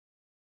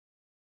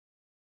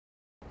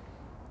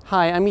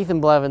Hi, I'm Ethan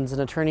Blevins,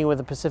 an attorney with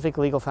the Pacific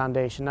Legal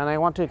Foundation, and I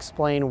want to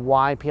explain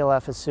why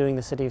PLF is suing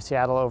the City of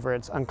Seattle over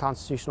its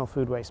unconstitutional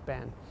food waste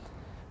ban.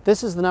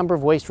 This is the number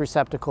of waste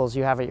receptacles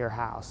you have at your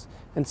house.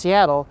 In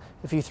Seattle,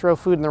 if you throw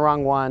food in the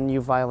wrong one,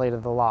 you've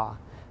violated the law.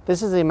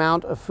 This is the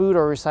amount of food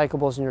or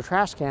recyclables in your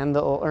trash can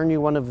that will earn you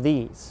one of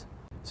these.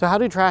 So how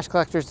do trash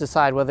collectors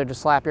decide whether to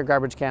slap your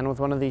garbage can with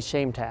one of these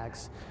shame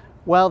tags?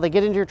 Well, they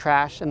get into your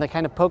trash and they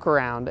kind of poke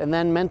around, and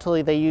then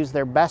mentally they use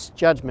their best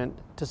judgment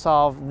to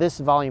solve this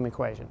volume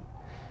equation.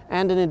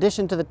 And in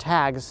addition to the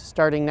tags,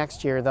 starting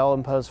next year, they'll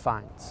impose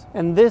fines.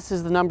 And this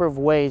is the number of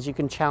ways you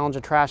can challenge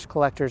a trash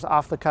collector's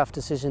off-the-cuff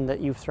decision that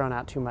you've thrown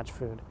out too much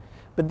food.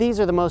 But these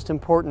are the most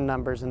important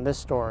numbers in this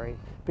story,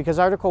 because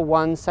Article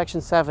 1,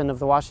 Section 7 of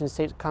the Washington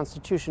State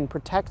Constitution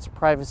protects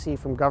privacy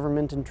from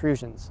government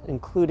intrusions,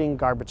 including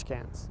garbage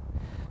cans.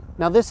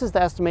 Now, this is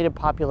the estimated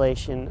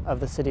population of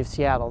the City of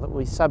Seattle that will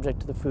be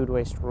subject to the food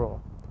waste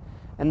rule.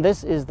 And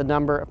this is the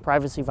number of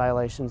privacy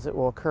violations that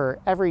will occur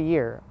every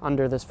year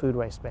under this food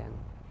waste ban.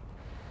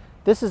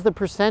 This is the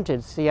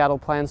percentage Seattle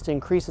plans to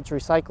increase its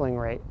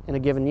recycling rate in a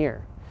given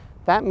year.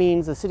 That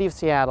means the City of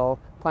Seattle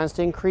plans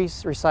to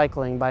increase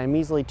recycling by a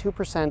measly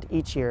 2%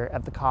 each year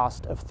at the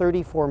cost of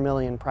 34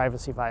 million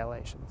privacy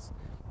violations.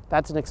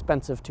 That's an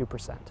expensive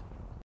 2%.